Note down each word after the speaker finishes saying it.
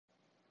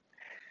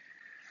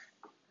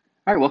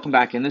All right, welcome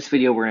back. In this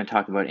video, we're going to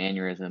talk about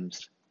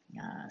aneurysms.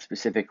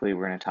 Specifically,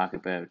 we're going to talk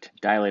about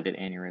dilated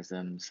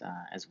aneurysms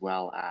as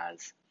well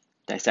as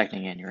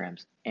dissecting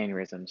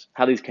aneurysms,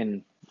 how these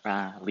can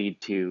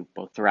lead to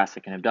both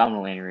thoracic and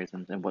abdominal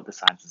aneurysms, and what the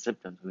signs and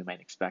symptoms we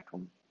might expect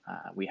when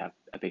we have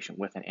a patient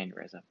with an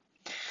aneurysm.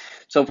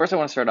 So first, I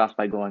want to start off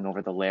by going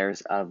over the layers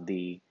of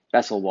the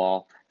vessel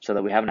wall so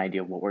that we have an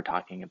idea of what we're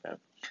talking about.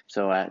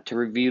 So to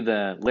review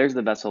the layers of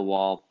the vessel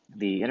wall,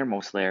 the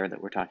innermost layer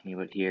that we're talking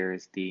about here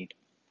is the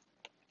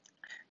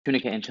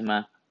tunica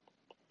intima,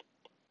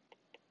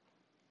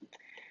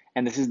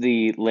 and this is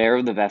the layer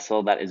of the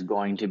vessel that is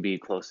going to be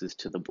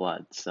closest to the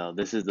blood. So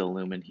this is the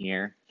lumen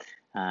here,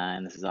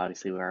 and this is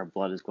obviously where our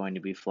blood is going to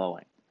be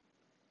flowing.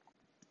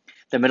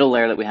 The middle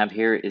layer that we have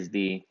here is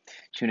the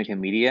tunica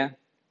media,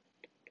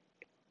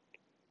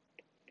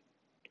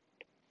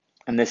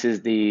 and this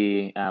is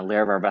the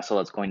layer of our vessel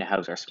that's going to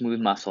house our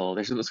smooth muscle.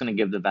 This is what's going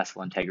to give the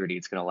vessel integrity.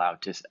 It's going to allow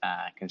it to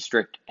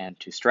constrict and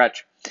to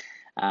stretch,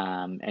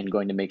 and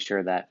going to make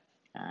sure that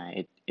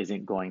it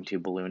isn't going to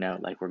balloon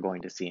out like we're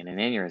going to see in an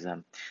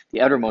aneurysm.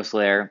 The outermost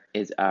layer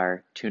is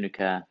our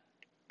tunica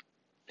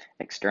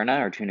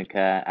externa or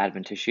tunica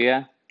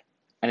adventitia,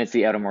 and it's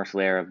the outermost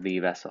layer of the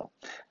vessel.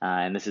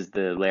 And this is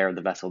the layer of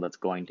the vessel that's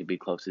going to be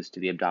closest to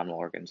the abdominal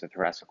organs or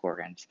thoracic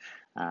organs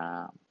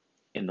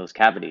in those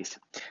cavities.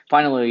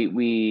 Finally,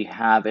 we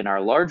have in our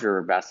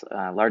larger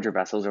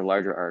vessels or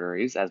larger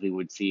arteries, as we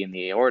would see in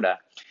the aorta,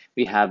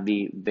 we have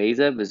the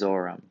vasa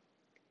vasorum.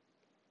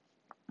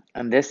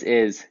 And this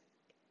is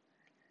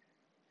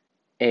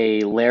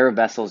a layer of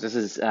vessels. This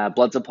is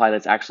blood supply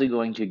that's actually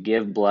going to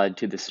give blood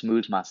to the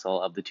smooth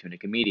muscle of the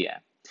tunica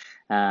media.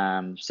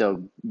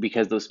 So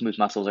because those smooth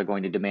muscles are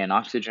going to demand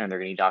oxygen, and they're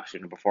going to need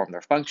oxygen to perform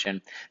their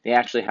function, they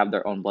actually have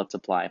their own blood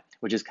supply,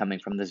 which is coming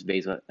from this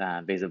vasa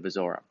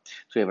vasorum.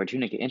 So we have our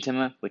tunica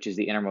intima, which is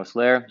the innermost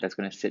layer that's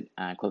going to sit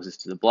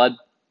closest to the blood.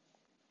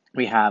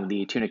 We have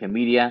the tunica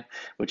media,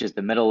 which is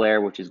the middle layer,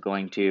 which is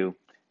going to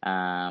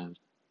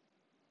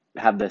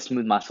have the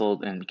smooth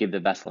muscle and give the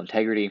vessel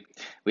integrity.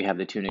 We have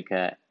the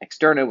tunica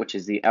externa, which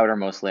is the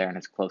outermost layer, and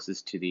it's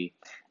closest to the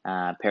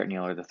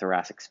peritoneal or the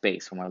thoracic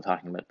space when we're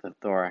talking about the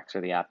thorax or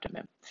the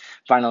abdomen.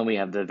 Finally, we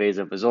have the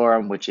vasa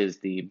vasorum, which is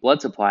the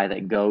blood supply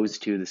that goes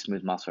to the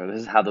smooth muscle.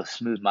 This is how the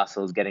smooth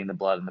muscle is getting the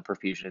blood and the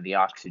perfusion of the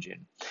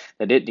oxygen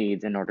that it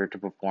needs in order to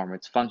perform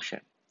its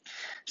function.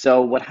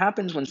 So what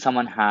happens when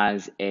someone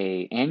has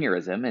a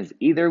aneurysm is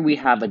either we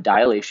have a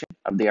dilation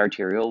of the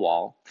arterial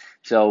wall.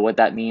 So what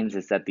that means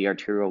is that the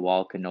arterial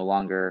wall can no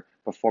longer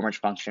perform its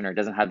function or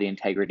doesn't have the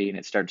integrity and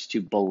it starts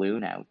to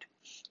balloon out.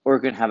 Or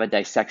it can have a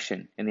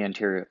dissection in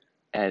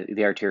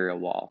the arterial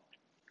wall.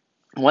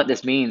 What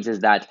this means is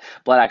that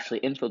blood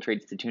actually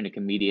infiltrates the tunica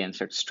media and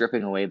starts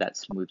stripping away that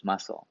smooth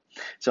muscle.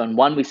 So in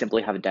one, we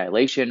simply have a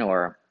dilation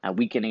or a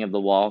weakening of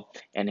the wall,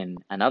 and in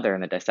another,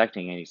 in the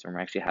dissecting aneurysm,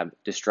 we actually have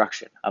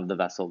destruction of the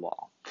vessel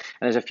wall.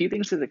 And there's a few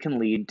things that can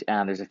lead.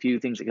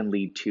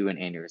 To an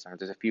aneurysm. Or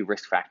there's a few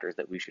risk factors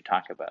that we should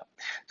talk about.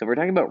 So if we're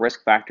talking about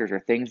risk factors or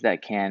things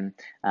that can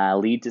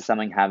lead to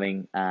someone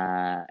having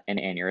an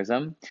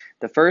aneurysm,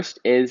 the first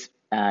is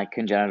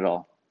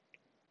congenital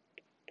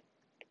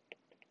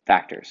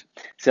factors.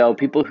 So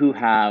people who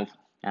have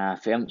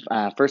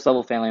first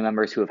level family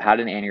members who have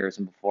had an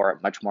aneurysm before are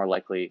much more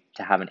likely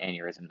to have an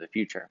aneurysm in the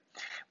future.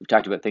 We've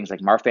talked about things like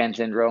Marfan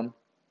syndrome.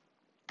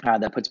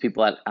 That puts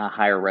people at a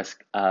higher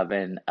risk of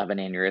an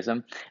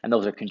aneurysm, and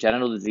those are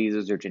congenital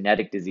diseases or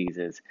genetic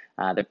diseases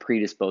that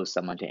predispose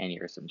someone to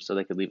aneurysms. So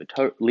they could lead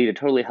a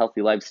totally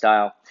healthy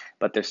lifestyle,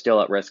 but they're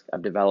still at risk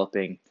of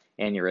developing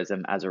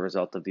aneurysm as a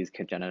result of these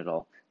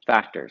congenital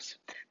factors.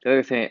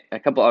 A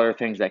couple other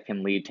things that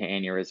can lead to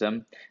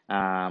aneurysm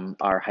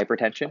are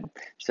hypertension.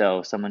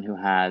 So someone who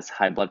has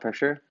high blood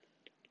pressure,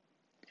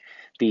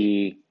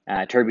 the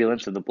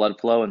turbulence of the blood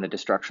flow and the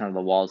destruction of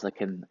the walls that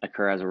can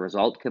occur as a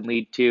result can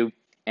lead to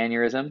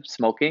aneurysm.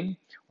 Smoking,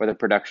 or the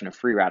production of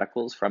free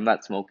radicals from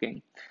that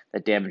smoking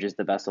that damages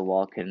the vessel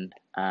wall, can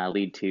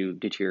lead to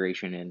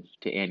deterioration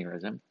into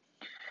aneurysm.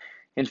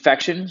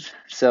 Infections,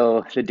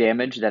 so the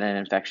damage that an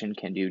infection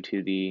can do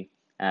to the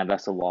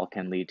vessel wall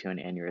can lead to an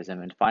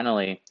aneurysm. And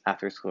finally,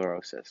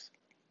 atherosclerosis.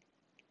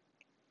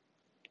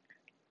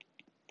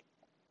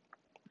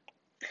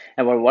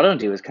 And what I want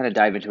to do is kind of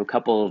dive into a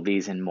couple of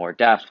these in more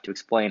depth to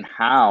explain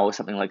how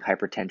something like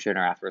hypertension or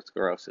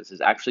atherosclerosis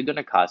is actually going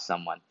to cause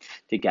someone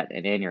to get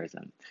an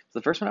aneurysm. So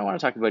the first one I want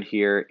to talk about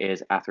here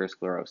is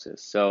atherosclerosis.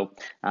 So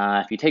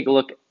if you take a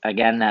look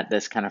again at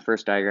this kind of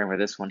first diagram or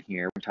this one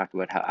here, we talked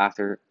about how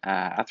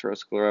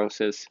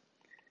atherosclerosis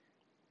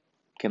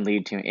can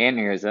lead to an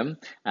aneurysm.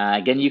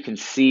 Again, you can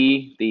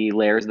see the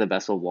layers of the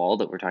vessel wall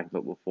that we're talking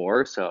about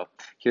before. So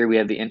here we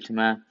have the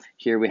intima,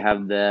 here we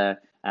have the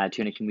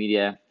tunica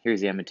media, here's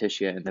the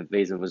adventitia and the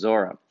vasa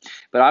vasorum.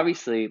 But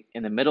obviously,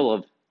 in the middle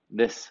of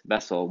this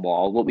vessel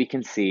wall, what we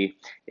can see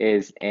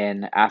is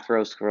an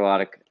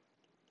atherosclerotic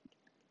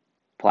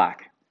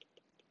plaque.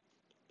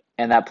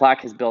 And that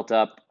plaque has built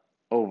up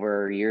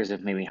over years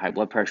of maybe high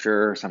blood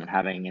pressure, someone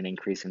having an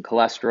increase in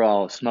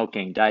cholesterol,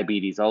 smoking,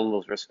 diabetes, all of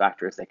those risk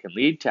factors that can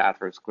lead to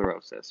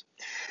atherosclerosis.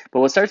 But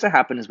what starts to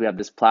happen is we have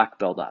this plaque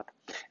buildup.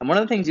 And one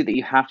of the things that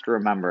you have to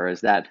remember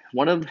is that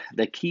one of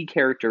the key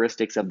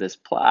characteristics of this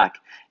plaque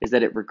is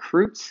that it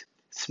recruits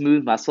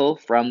smooth muscle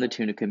from the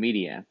tunica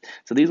media.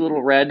 So these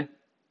little red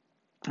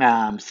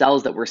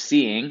cells that we're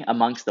seeing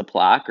amongst the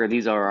plaque, or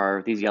these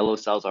yellow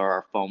cells are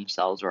our foam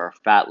cells, or our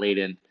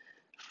fat-laden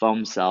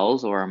foam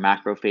cells, or our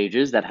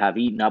macrophages that have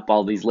eaten up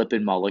all these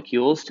lipid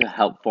molecules to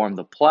help form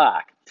the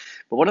plaque.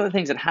 But one of the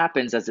things that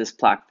happens as this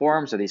plaque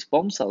forms, or these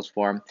foam cells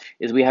form,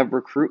 is we have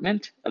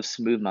recruitment of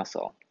smooth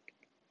muscle.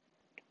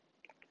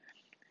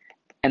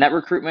 And that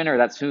recruitment, or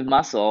that smooth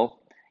muscle,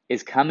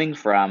 is coming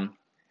from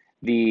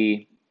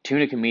the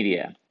tunica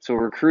media. So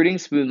we're recruiting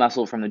smooth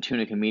muscle from the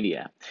tunica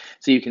media.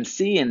 So you can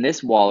see in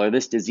this wall, or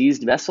this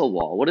diseased vessel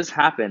wall, what has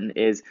happened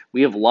is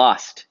we have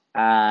lost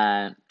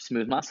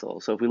smooth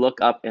muscle. So if we look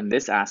up in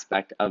this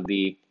aspect of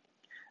the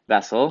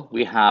vessel,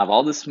 we have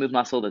all this smooth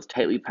muscle that's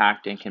tightly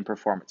packed and can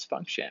perform its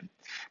function.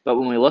 But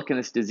when we look in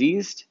this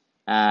diseased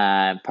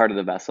part of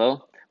the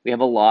vessel, we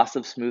have a loss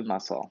of smooth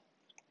muscle.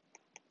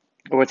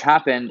 But what's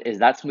happened is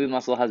that smooth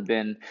muscle has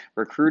been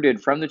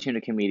recruited from the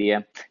tunica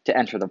media to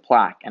enter the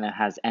plaque, and it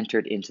has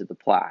entered into the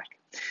plaque.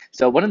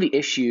 So one of the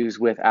issues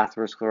with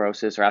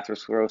atherosclerosis, or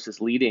atherosclerosis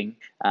leading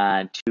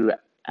to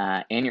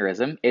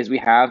aneurysm, is we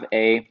have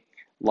a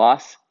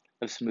loss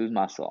of smooth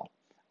muscle,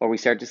 or we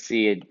start to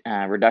see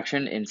a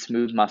reduction in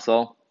smooth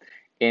muscle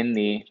in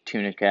the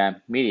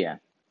tunica media.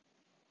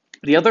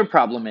 The other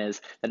problem is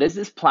that as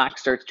this plaque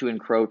starts to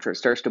encroach, or it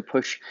starts to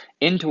push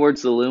in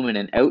towards the lumen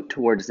and out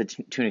towards the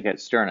tunica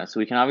externa, so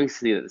we can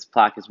obviously see that this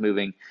plaque is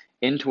moving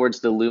in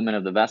towards the lumen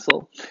of the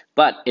vessel,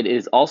 but it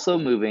is also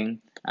moving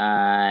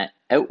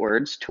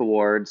outwards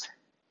towards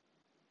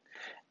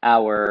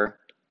our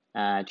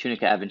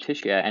tunica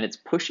adventitia, and it's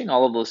pushing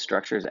all of those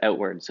structures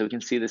outward. So we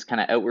can see this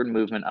kind of outward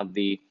movement of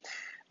the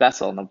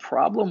vessel. And the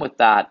problem with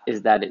that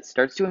is that it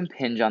starts to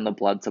impinge on the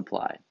blood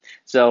supply.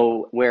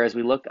 So whereas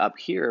we look up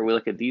here, we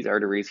look at these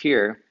arteries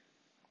here,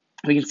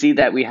 we can see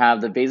that we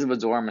have the vasa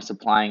vasorum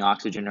supplying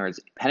oxygen, or it's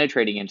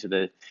penetrating into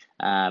the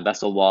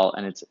vessel wall,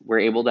 and we're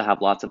able to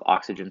have lots of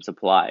oxygen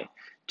supply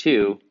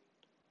to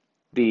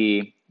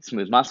the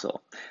smooth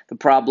muscle. The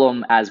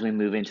problem as we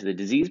move into the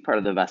disease part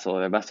of the vessel,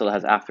 or the vessel that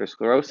has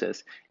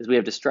atherosclerosis, is we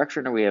have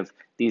destruction, or we have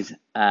these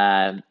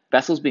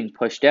vessels being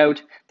pushed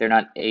out. They're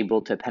not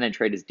able to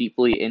penetrate as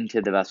deeply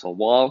into the vessel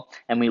wall,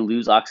 and we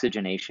lose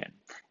oxygenation,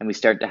 and we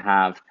start to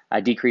have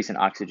a decrease in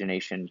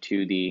oxygenation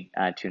to the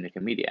tunica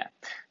media.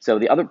 So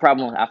the other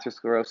problem with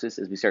atherosclerosis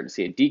is we start to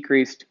see a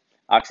decreased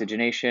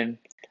oxygenation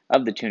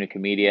of the tunica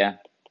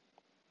media,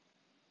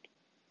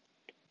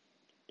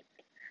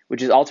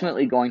 which is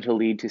ultimately going to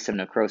lead to some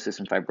necrosis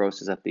and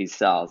fibrosis of these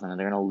cells, and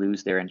they're going to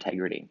lose their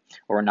integrity,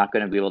 or we're not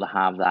going to be able to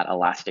have that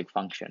elastic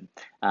function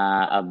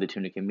of the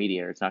tunica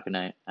media, or it's not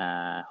going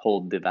to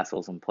hold the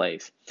vessels in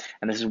place.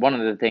 And this is one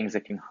of the things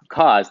that can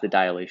cause the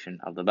dilation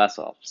of the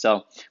vessel. So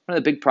one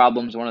of the big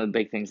problems, one of the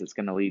big things that's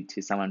going to lead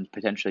to someone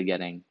potentially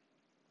getting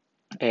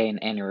an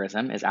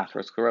aneurysm is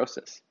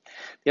atherosclerosis.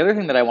 The other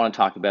thing that I want to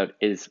talk about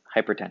is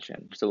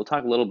hypertension. So we'll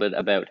talk a little bit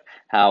about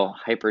how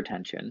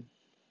hypertension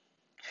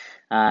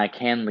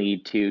can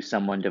lead to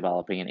someone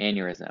developing an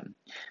aneurysm.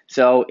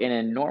 So in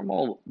a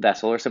normal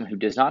vessel, or someone who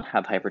does not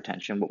have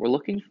hypertension, what we're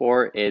looking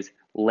for is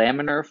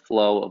laminar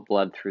flow of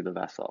blood through the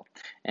vessel.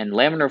 And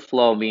laminar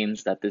flow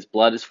means that this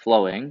blood is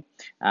flowing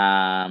in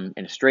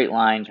a straight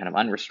line, kind of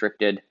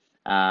unrestricted,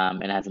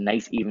 and has a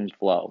nice even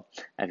flow.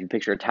 If you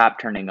picture a tap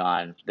turning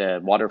on, the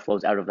water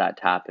flows out of that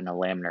tap in a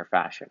laminar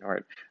fashion, or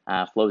it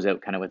flows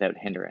out kind of without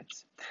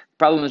hindrance. The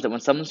problem is that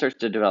when someone starts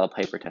to develop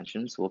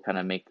hypertension, so we'll kind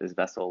of make this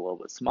vessel a little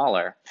bit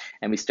smaller,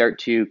 and we start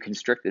to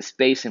constrict the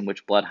space in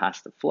which blood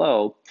has to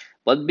flow,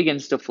 blood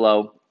begins to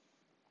flow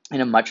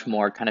in a much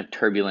more kind of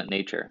turbulent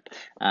nature.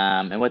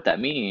 And what that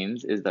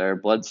means is that our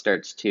blood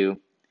starts to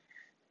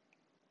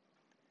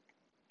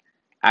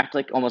act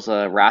like almost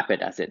a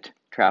rapid as it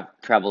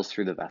travels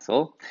through the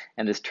vessel,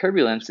 and this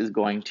turbulence is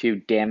going to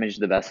damage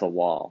the vessel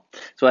wall.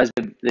 So as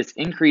this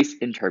increase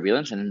in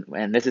turbulence,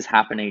 and this is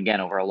happening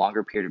again over a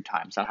longer period of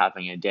time, it's not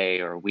happening a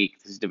day or a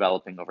week, this is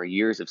developing over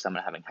years of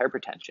someone having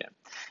hypertension.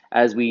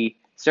 As we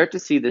start to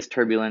see this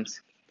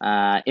turbulence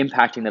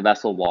impacting the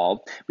vessel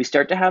wall, we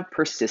start to have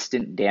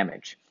persistent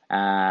damage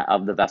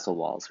of the vessel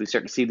walls. We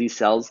start to see these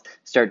cells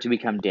start to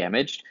become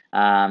damaged,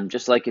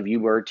 just like if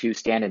you were to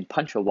stand and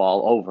punch a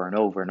wall over and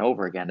over and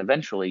over again,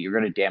 eventually you're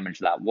going to damage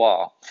that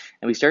wall.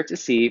 And we start to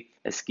see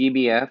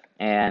ischemia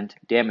and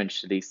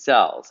damage to these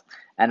cells.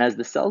 And as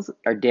the cells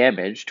are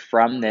damaged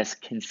from this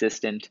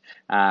consistent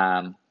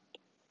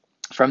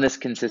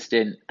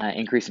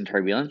increase in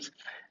turbulence,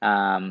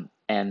 and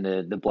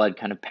the blood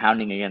kind of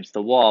pounding against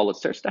the wall, what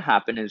starts to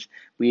happen is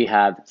we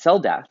have cell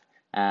death.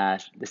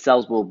 The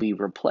cells will be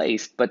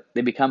replaced, but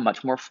they become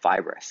much more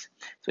fibrous.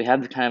 So we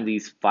have kind of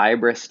these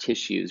fibrous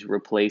tissues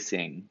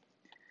replacing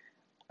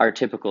our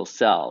typical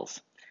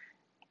cells.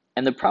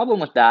 And the problem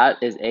with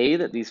that is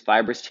that these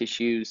fibrous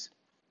tissues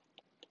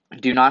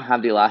do not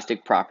have the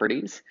elastic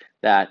properties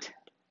that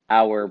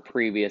our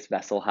previous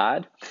vessel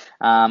had,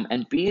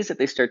 and B is that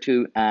they start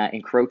to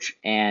encroach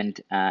and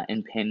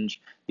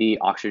impinge the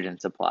oxygen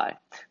supply.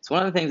 So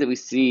one of the things that we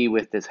see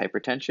with this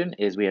hypertension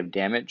is we have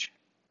damage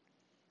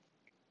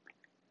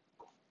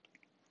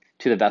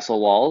to the vessel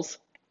walls.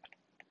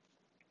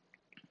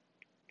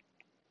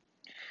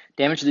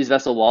 Damage to these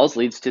vessel walls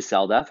leads to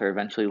cell death, or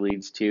eventually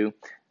leads to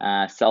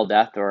cell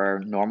death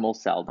or normal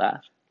cell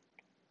death.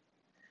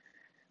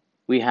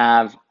 We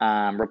have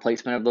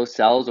replacement of those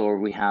cells, or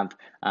we have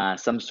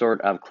some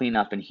sort of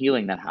cleanup and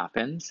healing that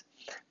happens.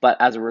 But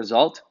as a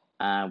result,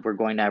 we're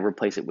going to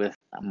replace it with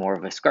more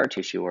of a scar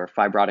tissue or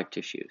fibrotic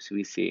tissue. So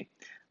we see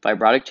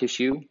fibrotic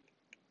tissue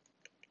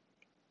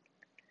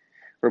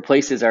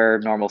replaces our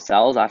normal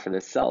cells after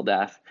this cell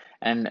death.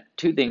 And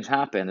two things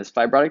happen. This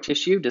fibrotic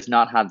tissue does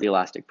not have the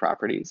elastic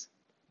properties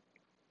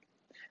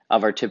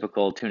of our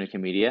typical tunica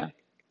media.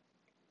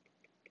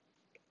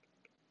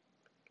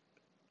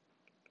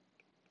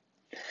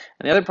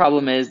 And the other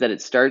problem is that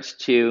it starts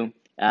to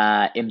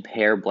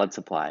impair blood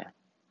supply.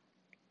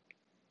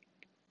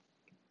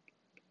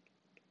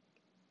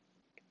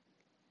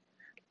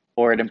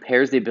 Or it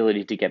impairs the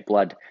ability to get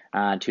blood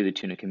to the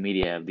tunica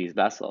media of these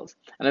vessels.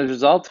 And as a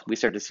result, we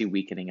start to see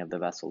weakening of the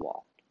vessel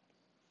wall.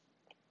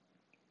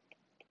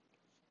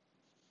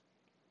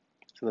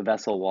 So the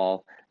vessel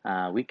wall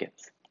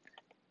weakens.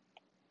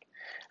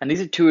 And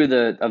these are two of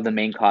the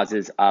main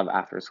causes of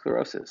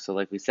atherosclerosis. So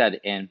like we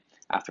said, in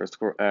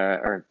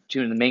or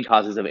two of the main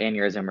causes of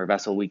aneurysm or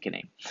vessel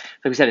weakening.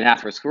 Like we said, in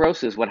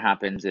atherosclerosis, what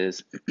happens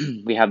is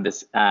we have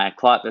this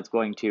clot that's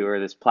going to, or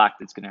this plaque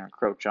that's going to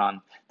encroach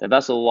on the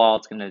vessel wall.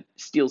 It's going to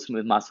steal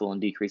smooth muscle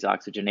and decrease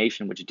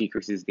oxygenation, which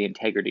decreases the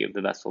integrity of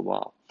the vessel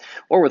wall.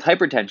 Or with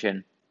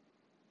hypertension,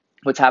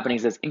 what's happening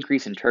is this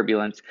increase in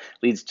turbulence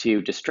leads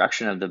to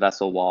destruction of the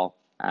vessel wall.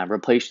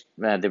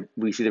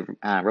 We see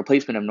the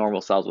replacement of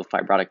normal cells with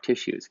fibrotic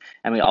tissues,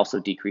 and we also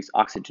decrease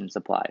oxygen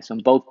supply. So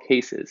in both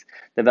cases,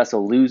 the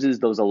vessel loses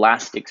those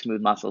elastic smooth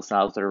muscle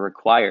cells that are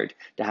required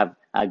to have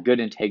a good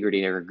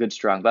integrity or a good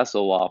strong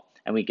vessel wall,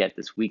 and we get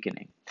this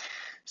weakening.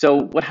 So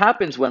what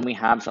happens when we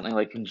have something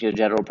like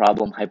congenital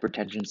problem,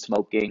 hypertension,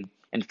 smoking,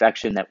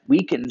 infection that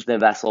weakens the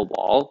vessel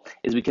wall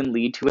is we can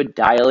lead to a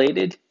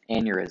dilated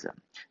aneurysm.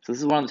 So this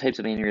is one of the types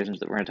of aneurysms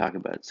that we're going to talk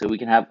about. So we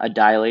can have a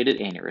dilated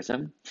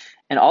aneurysm,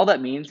 and all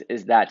that means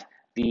is that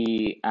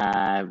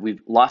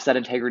we've lost that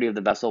integrity of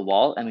the vessel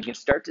wall, and we can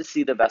start to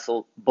see the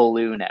vessel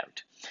balloon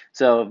out.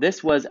 So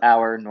this was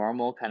our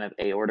normal kind of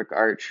aortic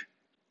arch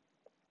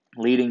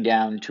leading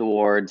down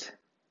towards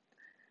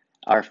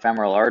our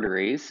femoral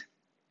arteries.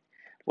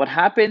 What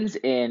happens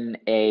in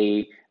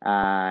an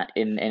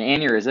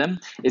aneurysm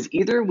is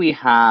either we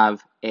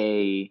have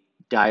a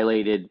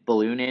dilated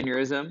balloon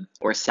aneurysm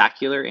or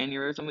saccular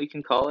aneurysm, we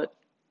can call it,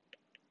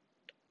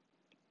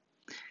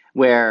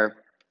 where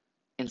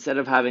instead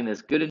of having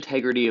this good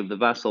integrity of the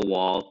vessel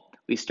wall,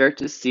 we start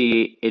to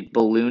see it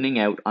ballooning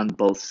out on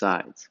both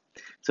sides.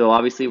 So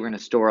obviously we're going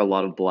to store a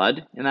lot of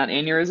blood in that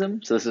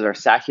aneurysm. So this is our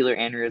saccular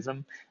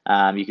aneurysm.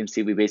 You can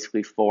see we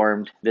basically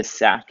formed this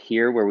sac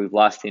here where we've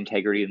lost the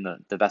integrity and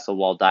the vessel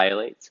wall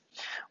dilates.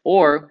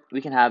 Or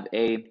we can have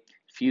a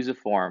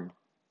fusiform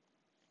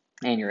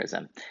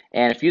aneurysm.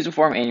 And a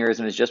fusiform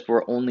aneurysm is just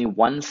where only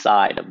one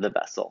side of the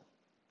vessel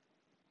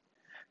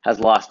has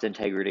lost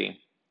integrity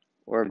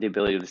or the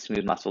ability of the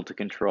smooth muscle to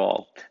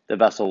control the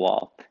vessel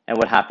wall. And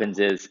what happens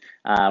is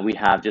we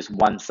have just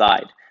one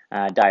side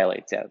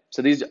dilates out.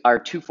 So these are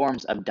two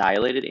forms of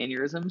dilated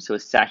aneurysm. So a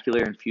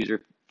saccular and fusiform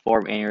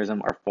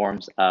aneurysm are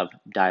forms of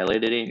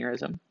dilated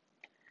aneurysm.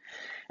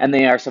 And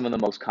they are some of the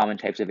most common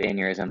types of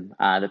aneurysm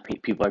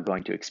that people are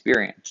going to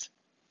experience.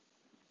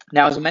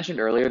 Now, as I mentioned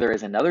earlier, there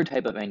is another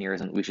type of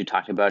aneurysm that we should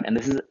talk about, and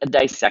this is a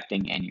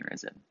dissecting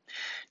aneurysm.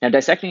 Now,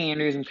 dissecting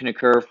aneurysm can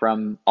occur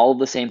from all of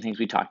the same things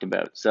we talked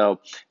about.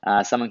 So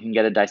someone can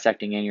get a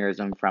dissecting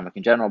aneurysm from a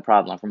congenital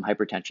problem, from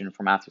hypertension,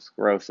 from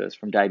atherosclerosis,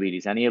 from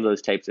diabetes, any of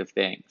those types of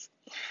things.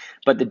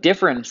 But the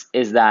difference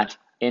is that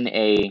in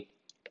a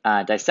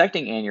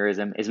dissecting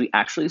aneurysm is we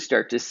actually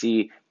start to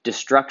see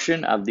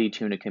destruction of the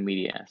tunica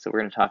media. So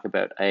we're going to talk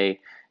about a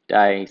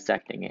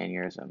dissecting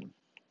aneurysm.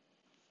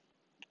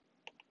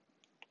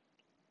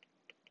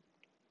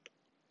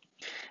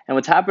 And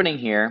what's happening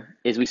here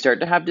is we start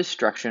to have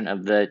destruction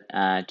of the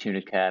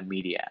tunica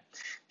media.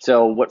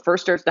 So what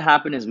first starts to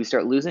happen is we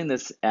start losing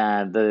this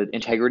the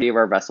integrity of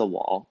our vessel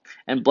wall,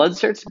 and blood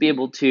starts to be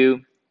able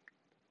to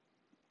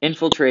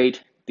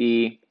infiltrate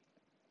the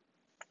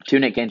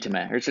tunica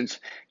intima, or it's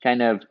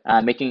kind of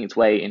making its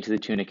way into the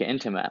tunica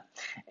intima.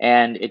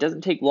 And it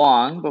doesn't take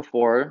long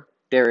before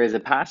there is a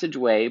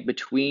passageway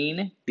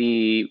between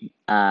the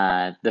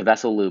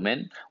vessel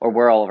lumen, or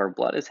where all of our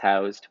blood is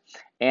housed,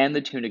 and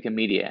the tunica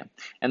media.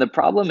 And the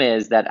problem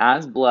is that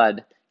as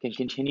blood can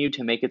continue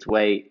to make its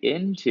way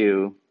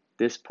into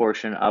this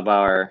portion of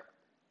our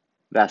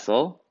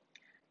vessel,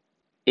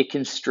 it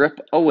can strip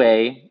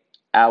away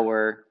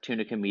our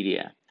tunica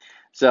media.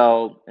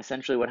 So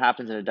essentially what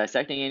happens in a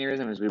dissecting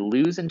aneurysm is we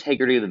lose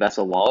integrity of the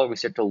vessel wall, or we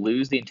start to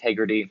lose the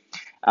integrity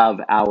of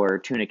our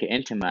tunica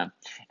intima.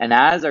 And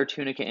as our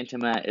tunica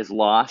intima is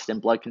lost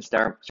and blood can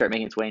start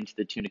making its way into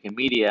the tunica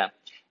media,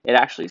 it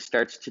actually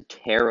starts to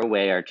tear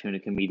away our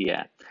tunica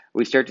media.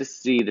 We start to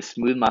see the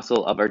smooth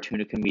muscle of our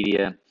tunica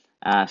media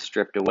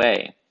stripped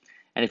away.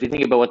 And if you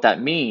think about what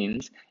that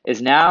means,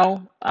 is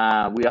now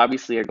we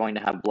obviously are going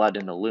to have blood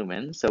in the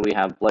lumen. So we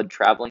have blood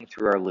traveling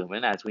through our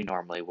lumen as we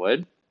normally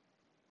would.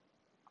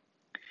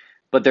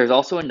 But there's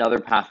also another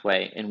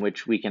pathway in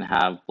which we can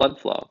have blood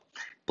flow.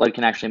 Blood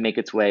can actually make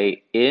its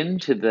way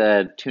into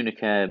the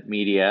tunica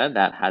media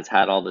that has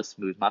had all the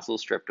smooth muscle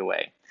stripped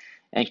away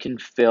and can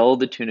fill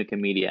the tunica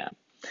media.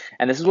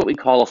 And this is what we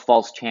call a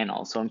false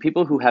channel. So in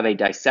people who have a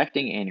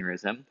dissecting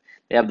aneurysm,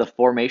 they have the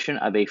formation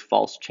of a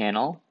false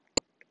channel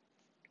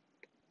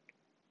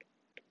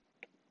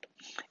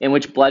in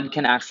which blood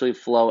can actually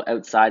flow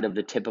outside of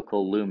the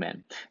typical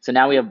lumen. So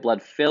now we have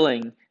blood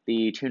filling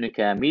the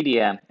tunica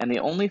media, and the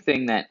only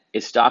thing that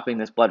is stopping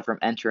this blood from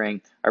entering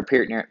our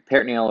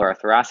peritoneal or our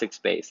thoracic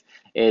space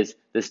is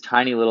this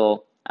tiny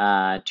little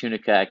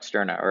tunica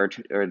externa,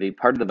 or the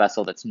part of the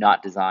vessel that's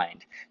not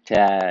designed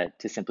to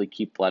simply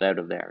keep blood out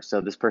of there.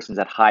 So this person's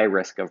at high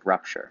risk of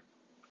rupture.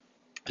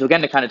 So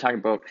again, to kind of talk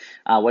about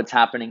what's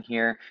happening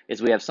here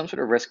is we have some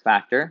sort of risk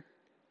factor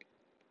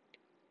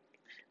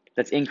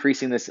that's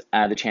increasing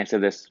the chance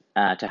of this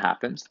to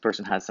happen. So the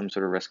person has some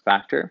sort of risk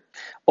factor.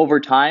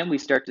 Over time, we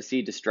start to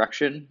see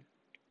destruction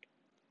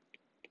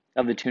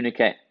of the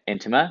tunica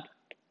intima.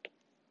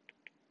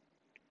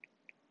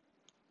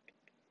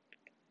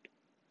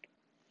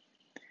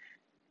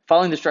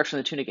 Following destruction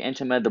of the tunica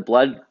intima, the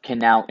blood can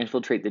now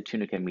infiltrate the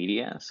tunica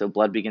media. So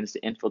blood begins to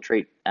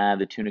infiltrate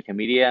the tunica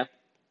media.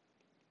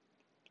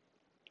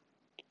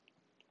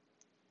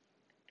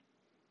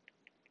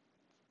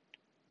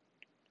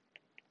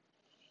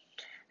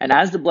 And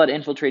as the blood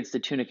infiltrates the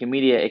tunica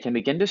media, it can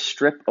begin to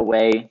strip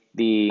away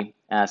the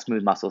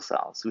smooth muscle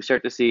cells. So we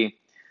start to see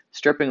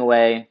stripping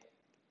away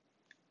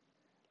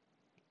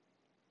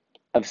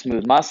of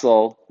smooth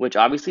muscle, which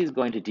obviously is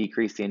going to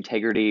decrease the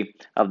integrity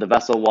of the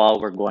vessel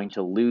wall. We're going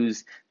to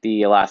lose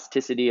the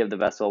elasticity of the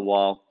vessel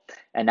wall.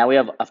 And now we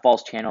have a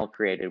false channel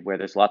created where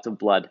there's lots of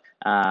blood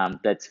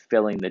that's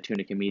filling the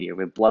tunica media.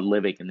 We have blood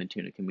living in the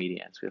tunica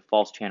media. So we have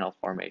false channel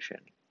formation.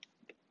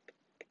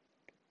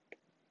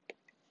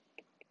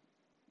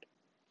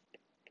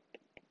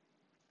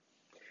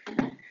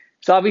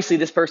 So obviously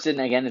this person,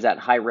 again, is at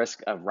high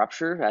risk of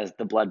rupture as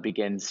the blood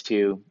begins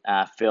to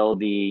fill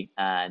the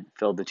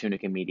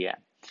tunica media.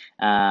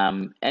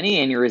 Any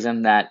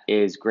aneurysm that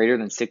is greater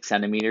than 6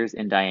 centimeters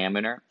in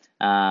diameter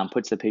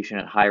puts the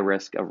patient at high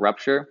risk of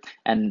rupture,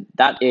 and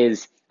that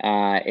is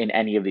in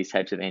any of these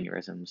types of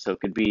aneurysms. So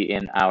it could be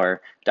in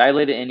our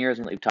dilated aneurysm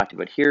that we've talked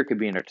about here, it could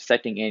be in our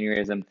dissecting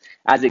aneurysm.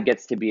 As it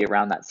gets to be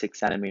around that 6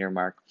 centimeter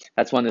mark,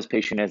 that's when this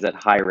patient is at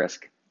high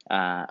risk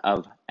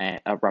of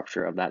a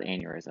rupture of that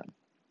aneurysm.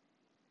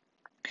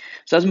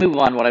 So as we move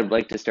on, what I'd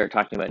like to start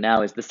talking about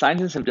now is the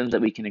signs and symptoms that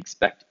we can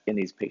expect in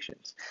these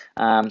patients.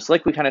 So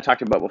like we kind of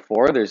talked about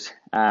before, there's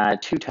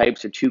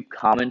two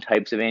common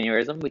types of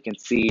aneurysm. We can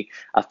see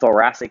a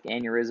thoracic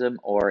aneurysm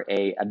or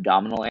a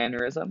abdominal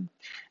aneurysm.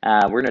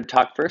 We're going to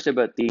talk first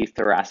about the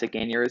thoracic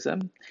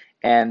aneurysm,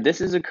 and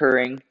this is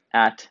occurring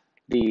at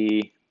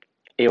the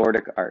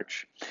aortic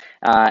arch.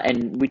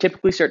 And we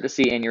typically start to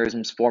see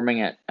aneurysms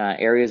forming at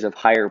areas of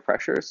higher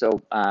pressure, so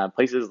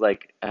places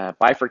like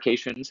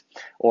bifurcations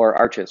or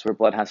arches where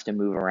blood has to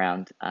move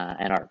around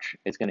an arch.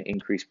 It's going to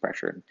increase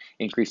pressure and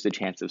increase the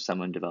chance of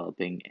someone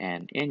developing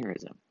an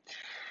aneurysm.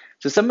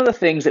 So some of the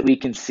things that we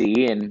can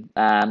see,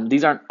 and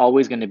these aren't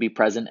always going to be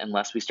present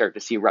unless we start to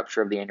see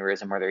rupture of the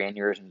aneurysm or their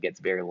aneurysm gets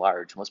very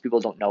large. Most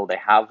people don't know they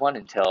have one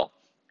until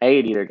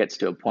it either gets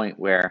to a point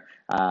where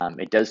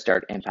it does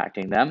start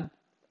impacting them,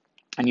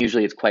 and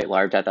usually it's quite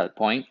large at that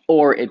point,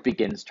 or it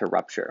begins to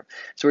rupture.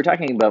 So we're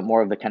talking about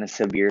more of the kind of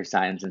severe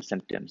signs and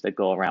symptoms that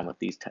go along with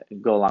these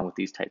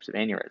types of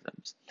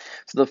aneurysms.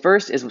 So the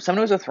first is someone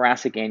who has a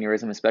thoracic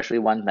aneurysm, especially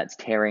one that's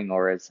tearing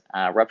or is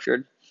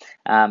ruptured.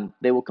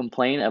 They will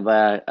complain of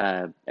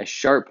a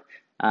sharp,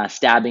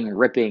 stabbing,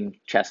 ripping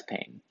chest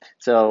pain.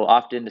 So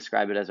often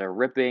describe it as a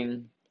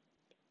ripping,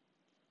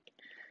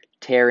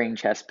 tearing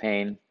chest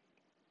pain.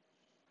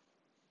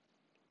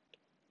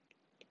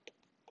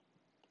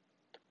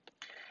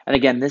 And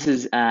again, this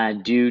is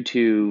due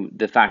to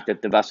the fact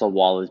that the vessel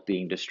wall is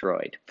being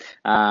destroyed.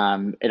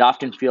 It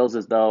often feels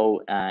as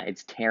though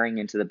it's tearing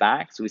into the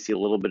back, so we see a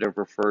little bit of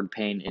referred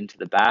pain into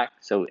the back.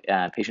 So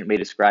a patient may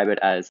describe it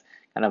as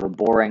kind of a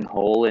boring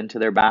hole into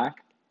their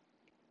back,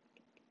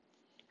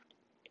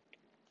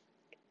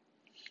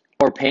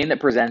 or pain that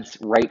presents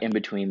right in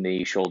between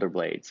the shoulder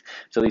blades.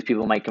 So these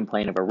people might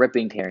complain of a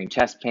ripping, tearing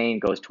chest pain,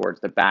 goes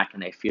towards the back,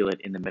 and they feel it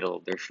in the middle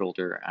of their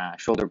shoulder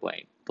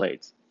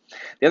blades.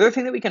 The other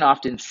thing that we can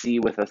often see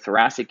with a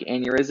thoracic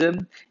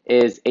aneurysm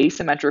is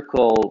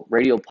asymmetrical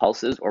radial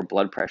pulses or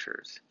blood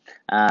pressures.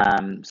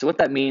 So what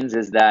that means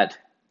is that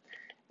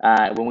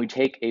when we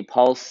take a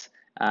pulse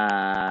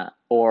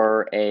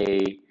or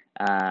a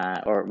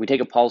or we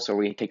take a pulse or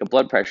we take a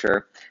blood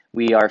pressure,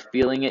 we are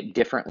feeling it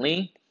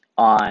differently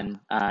on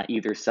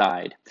either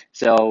side.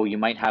 So you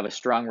might have a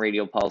strong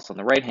radial pulse on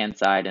the right-hand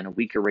side and a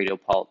weaker radial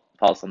pulse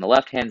on the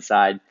left-hand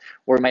side,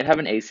 or we might have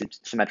an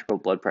asymmetrical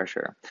blood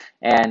pressure.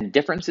 And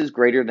differences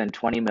greater than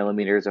 20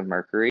 millimeters of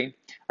mercury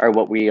are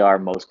what we are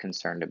most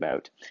concerned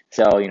about.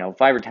 So,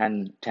 5 or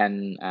 10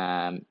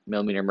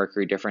 millimeter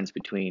mercury difference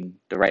between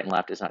the right and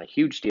left is not a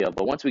huge deal,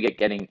 but once we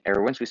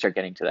start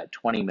getting to that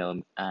 20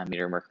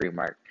 millimeter mercury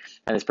mark,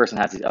 and this person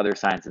has these other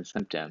signs and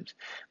symptoms,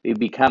 we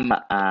become,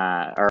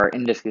 our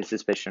index of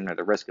suspicion or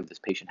the risk of this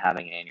patient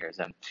having an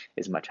aneurysm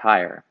is much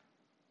higher.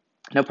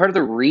 Now, part of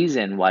the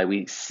reason why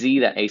we see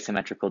that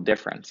asymmetrical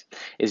difference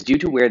is due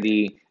to where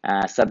the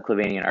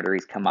subclavian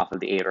arteries come off of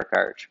the aortic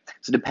arch.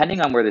 So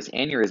depending on where this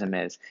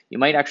aneurysm is, you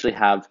might actually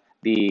have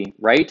the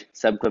right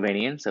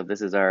subclavian. So if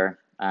this is our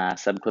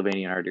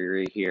subclavian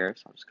artery here,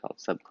 so I'll just call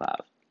it subclav.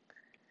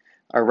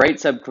 Our right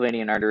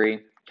subclavian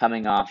artery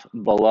coming off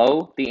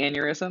below the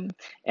aneurysm,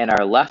 and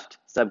our left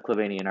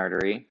subclavian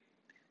artery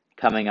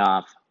coming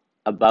off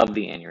above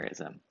the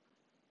aneurysm.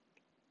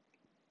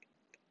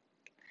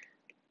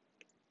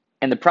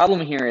 And the problem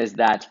here is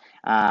that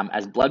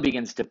as blood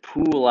begins to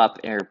pool up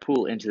or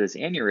pool into this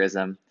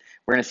aneurysm,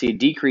 we're going to see a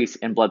decrease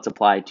in blood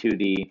supply to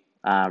the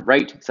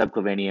right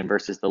subclavian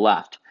versus the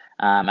left.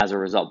 As a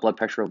result, blood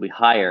pressure will be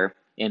higher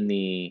in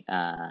the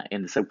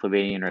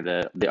subclavian, or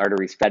the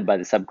arteries fed by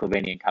the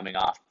subclavian coming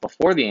off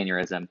before the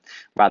aneurysm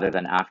rather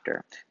than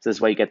after. So this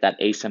is why you get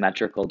that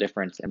asymmetrical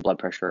difference in blood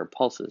pressure or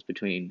pulses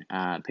between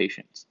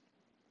patients.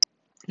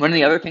 One of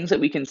the other things that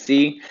we can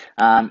see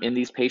in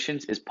these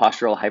patients is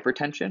postural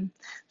hypertension.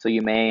 So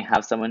you may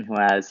have someone who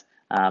has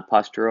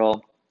postural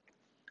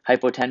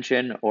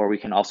hypotension, or we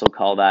can also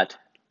call that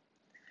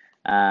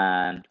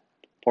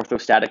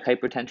orthostatic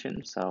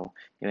hypotension. So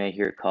you may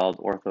hear it called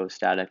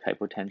orthostatic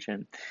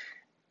hypotension.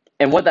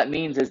 And what that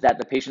means is that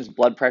the patient's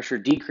blood pressure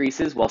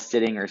decreases while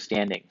sitting or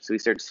standing. So we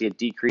start to see a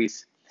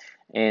decrease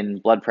in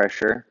blood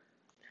pressure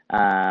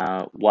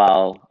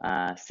while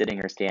sitting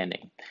or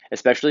standing,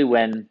 especially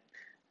when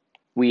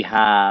we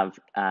have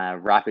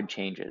rapid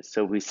changes.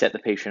 So we set the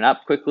patient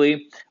up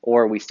quickly,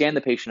 or we stand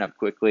the patient up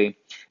quickly,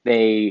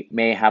 they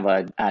may have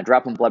a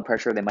drop in blood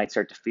pressure. They might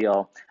start to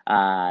feel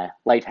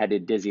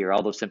lightheaded, dizzy, or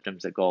all those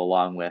symptoms that go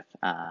along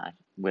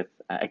with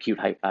acute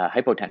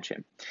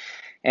hypotension.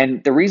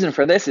 And the reason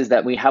for this is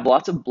that we have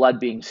lots of blood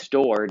being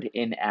stored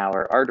in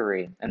our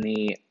artery, and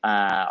the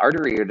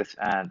artery, or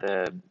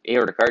the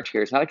aortic arch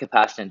here, is not a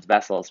capacitance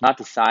vessel. It's not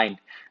designed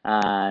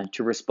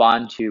to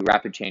respond to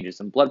rapid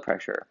changes in blood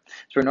pressure.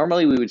 So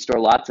normally we would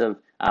store lots of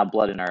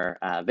blood in our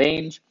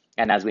veins,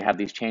 and as we have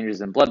these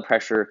changes in blood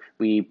pressure,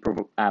 we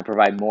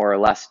provide more or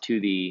less to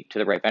the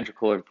right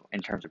ventricle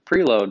in terms of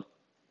preload.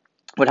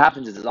 What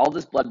happens is all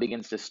this blood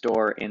begins to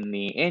store in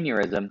the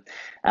aneurysm.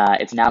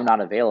 It's now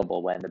not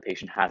available when the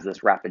patient has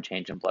this rapid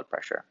change in blood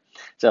pressure.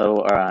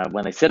 So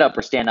when they sit up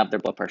or stand up, their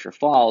blood pressure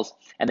falls,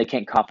 and they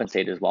can't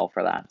compensate as well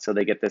for that. So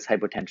they get this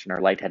hypotension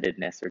or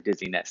lightheadedness or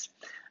dizziness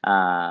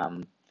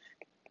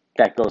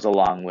that goes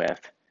along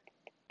with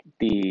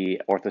the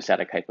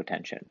orthostatic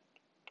hypotension.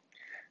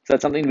 So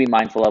that's something to be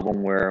mindful of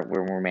when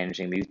we're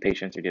managing these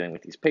patients or dealing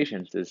with these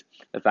patients, is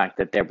the fact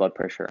that their blood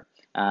pressure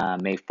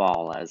may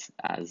fall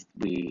as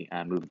we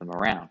move them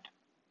around.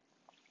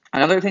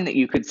 Another thing that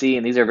you could see,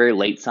 and these are very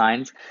late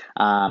signs,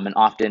 and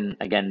often,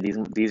 again,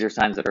 these are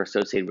signs that are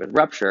associated with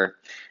rupture.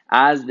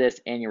 As this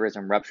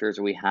aneurysm ruptures,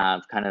 we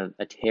have kind of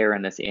a tear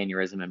in this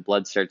aneurysm, and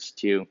blood starts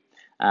to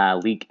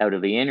leak out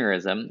of the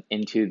aneurysm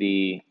into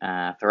the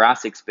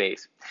thoracic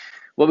space.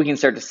 What we can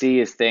start to see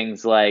is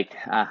things like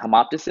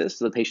hemoptysis,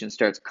 so the patient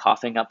starts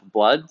coughing up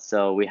blood.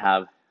 So we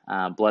have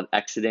blood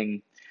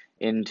exiting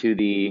into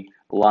the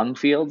lung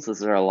fields. This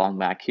is our lung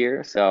back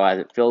here. So as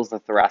it fills the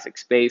thoracic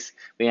space,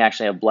 we can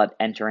actually have blood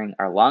entering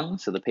our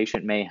lungs. So the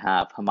patient may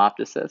have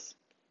hemoptysis.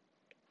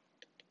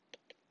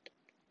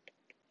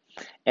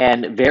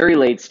 And very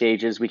late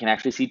stages, we can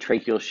actually see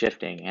tracheal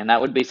shifting. And that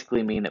would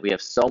basically mean that we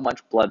have so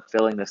much blood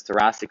filling this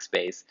thoracic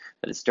space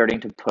that it's starting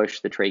to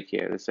push the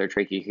trachea. This is our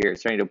trachea here. It's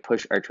starting to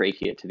push our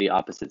trachea to the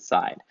opposite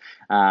side.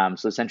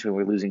 So essentially,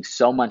 we're losing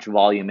so much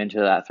volume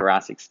into that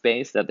thoracic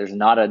space that there's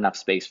not enough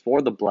space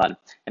for the blood,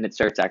 and it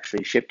starts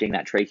actually shifting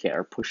that trachea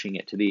or pushing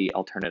it to the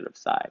alternative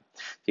side.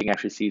 So you can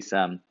actually see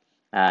some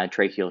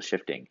tracheal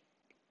shifting.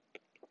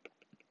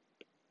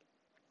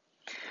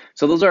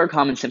 So those are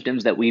common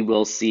symptoms that we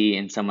will see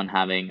in someone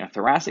having a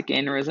thoracic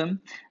aneurysm.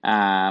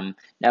 Now,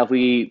 if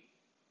we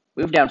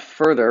move down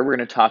further, we're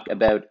going to talk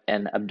about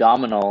an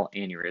abdominal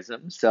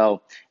aneurysm.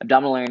 So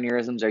abdominal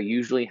aneurysms are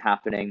usually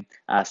happening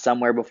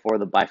somewhere before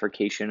the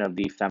bifurcation of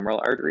the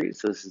femoral arteries.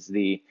 So this is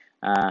the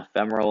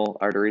femoral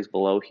arteries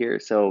below here.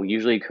 So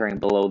usually occurring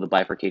below the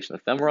bifurcation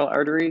of the femoral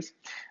arteries,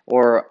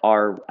 or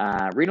our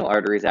renal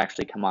arteries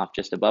actually come off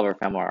just above our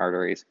femoral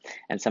arteries.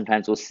 And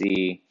sometimes we'll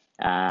see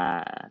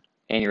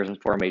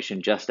aneurysm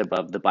formation just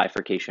above the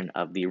bifurcation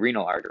of the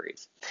renal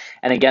arteries.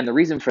 And again, the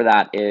reason for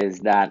that is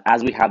that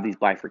as we have these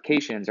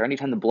bifurcations, or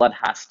anytime the blood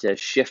has to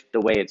shift the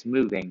way it's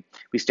moving,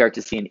 we start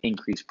to see an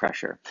increased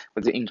pressure,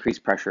 with the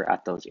increased pressure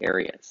at those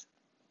areas.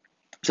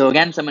 So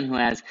again, someone who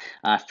has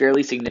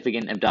fairly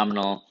significant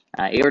abdominal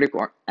aortic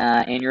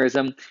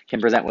aneurysm can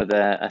present with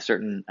a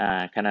certain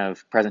kind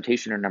of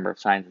presentation or number of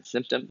signs and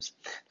symptoms.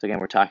 So again,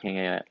 we're talking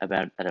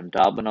about an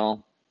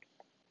abdominal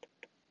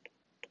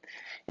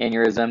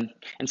aneurysm.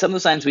 And some of the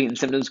signs and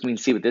symptoms we can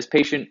see with this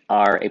patient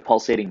are a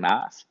pulsating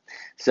mass.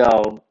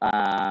 So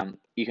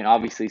you can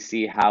obviously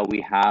see how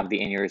we have the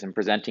aneurysm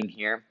presenting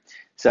here.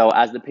 So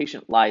as the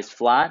patient lies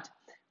flat,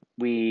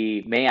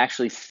 we may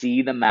actually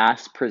see the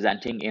mass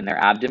presenting in their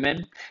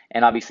abdomen,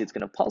 and obviously it's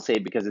going to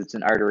pulsate because it's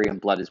an artery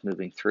and blood is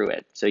moving through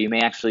it. So you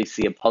may actually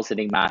see a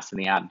pulsating mass in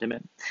the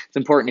abdomen. It's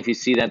important if you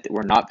see that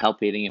we're not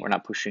palpating it, we're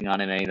not pushing on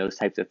it, any of those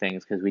types of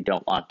things, because we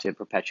don't want to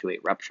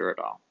perpetuate rupture at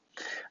all.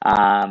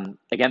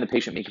 Again, the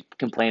patient may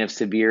complain of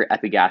severe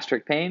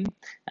epigastric pain.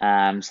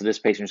 So this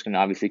patient is going to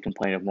obviously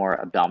complain of more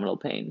abdominal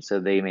pain.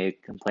 So they may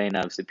complain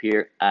of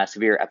severe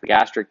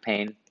epigastric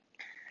pain.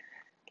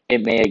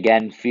 It may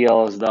again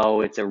feel as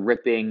though it's a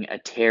ripping, a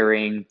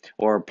tearing,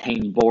 or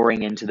pain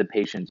boring into the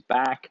patient's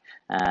back.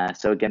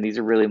 So again, these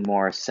are really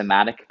more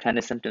somatic kind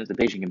of symptoms. The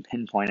patient can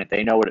pinpoint it.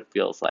 They know what it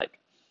feels like.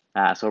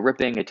 So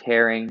ripping, a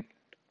tearing,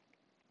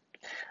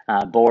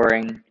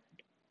 boring.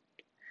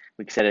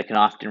 We said it can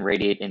often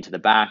radiate into the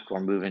back or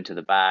move into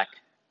the back.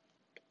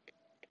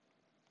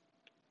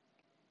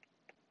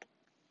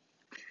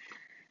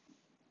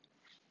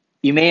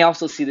 You may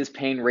also see this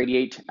pain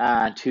radiate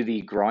to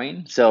the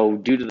groin. So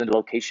due to the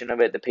location of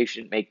it, the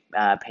patient may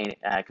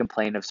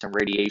complain of some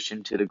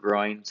radiation to the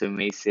groin. So we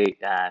may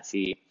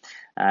see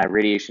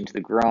radiation to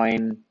the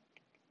groin,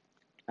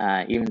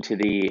 even to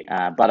the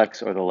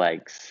buttocks or the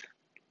legs.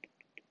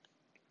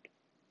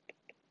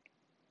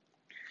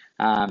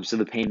 So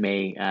the pain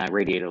may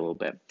radiate a little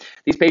bit.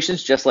 These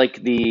patients, just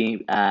like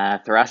the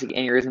thoracic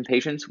aneurysm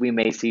patients, we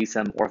may see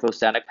some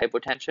orthostatic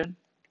hypotension.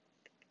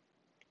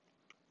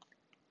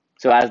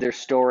 So as they're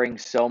storing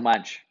so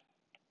much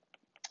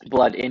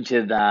blood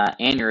into the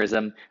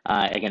aneurysm,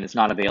 again, it's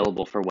not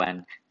available for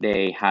when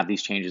they have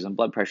these changes in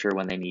blood pressure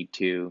when they need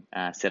to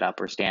sit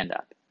up or stand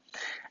up.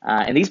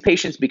 In these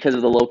patients, because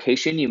of the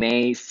location, you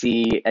may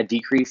see a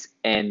decrease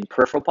in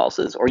peripheral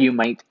pulses, or you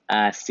might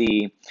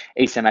see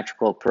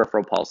asymmetrical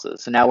peripheral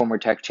pulses. So now when we're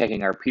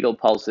checking our pedal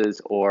pulses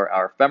or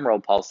our femoral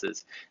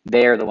pulses,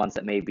 they're the ones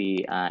that may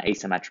be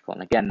asymmetrical.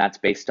 And again, that's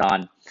based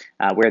on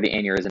where the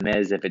aneurysm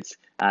is, if it's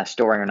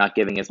storing or not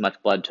giving as much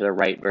blood to the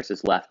right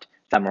versus left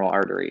femoral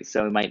arteries.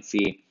 So we might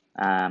see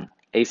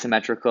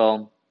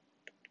asymmetrical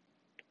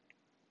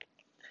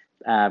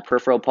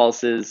peripheral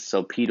pulses,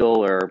 so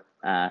pedal or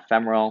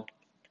femoral.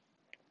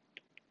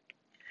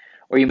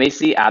 Or you may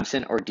see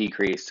absent or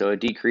decrease, so a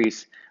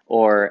decrease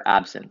or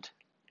absent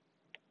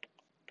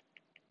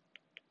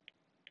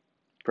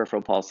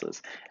peripheral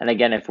pulses. And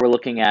again, if we're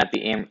looking at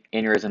the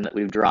aneurysm that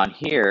we've drawn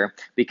here,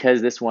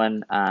 because this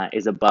one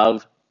is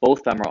above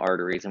both femoral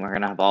arteries, and we're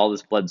going to have all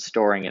this blood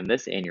storing in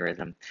this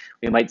aneurysm,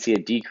 we might see a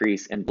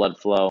decrease in blood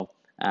flow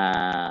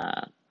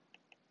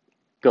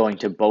going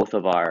to both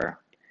of our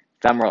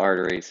femoral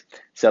arteries.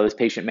 So this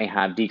patient may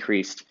have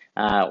decreased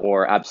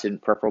or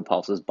absent peripheral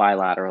pulses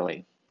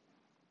bilaterally.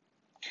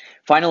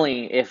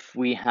 Finally, if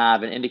we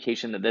have an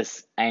indication that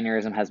this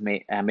aneurysm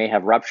may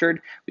have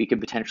ruptured, we could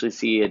potentially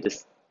see a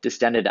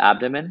distended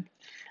abdomen.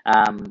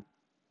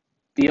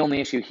 The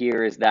only issue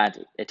here is that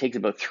it takes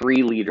about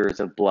 3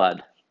 liters of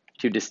blood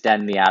to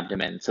distend the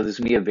abdomen. So this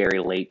would be a very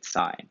late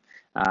sign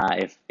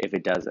if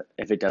it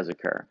does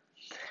occur.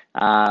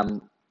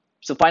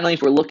 So finally,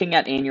 if we're looking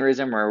at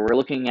aneurysm, or we're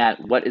looking at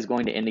what is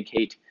going to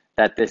indicate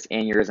that this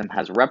aneurysm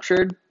has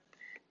ruptured,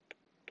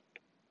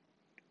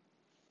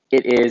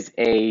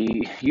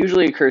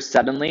 usually occurs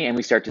suddenly, and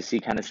we start to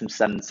see kind of some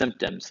sudden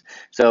symptoms.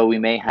 So we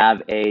may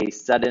have a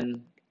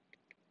sudden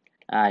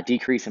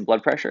decrease in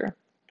blood pressure.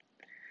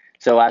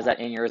 So as that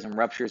aneurysm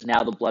ruptures,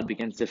 now the blood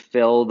begins to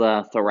fill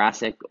the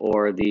thoracic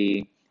or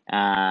the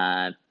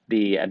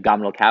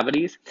abdominal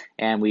cavities,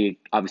 and we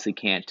obviously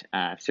can't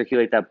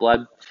circulate that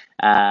blood.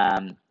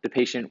 The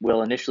patient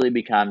will initially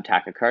become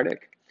tachycardic.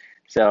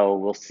 So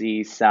we'll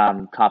see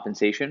some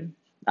compensation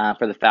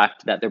for the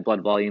fact that their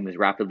blood volume is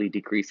rapidly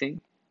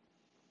decreasing.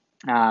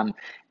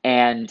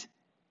 And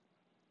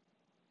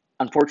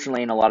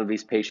unfortunately, in a lot of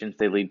these patients,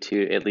 it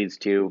leads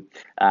to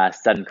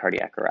sudden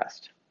cardiac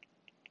arrest.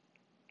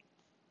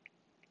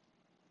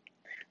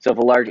 So if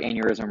a large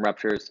aneurysm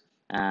ruptures,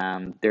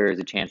 there is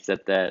a chance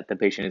that the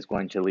patient is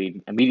going to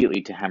lead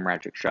immediately to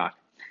hemorrhagic shock,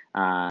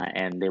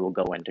 and they will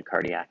go into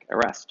cardiac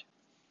arrest.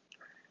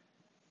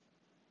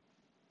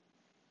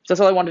 So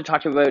that's all I wanted to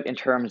talk about in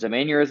terms of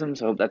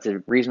aneurysms. I hope that's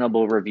a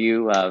reasonable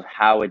review of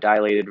how a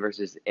dilated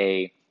versus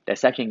a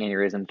dissecting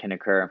aneurysm can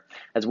occur,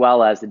 as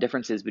well as the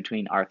differences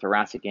between our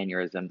thoracic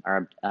aneurysm,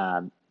 our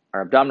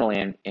abdominal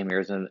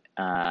aneurysm,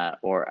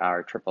 or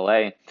our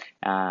AAA,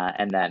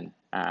 and then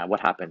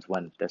what happens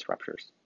when this ruptures.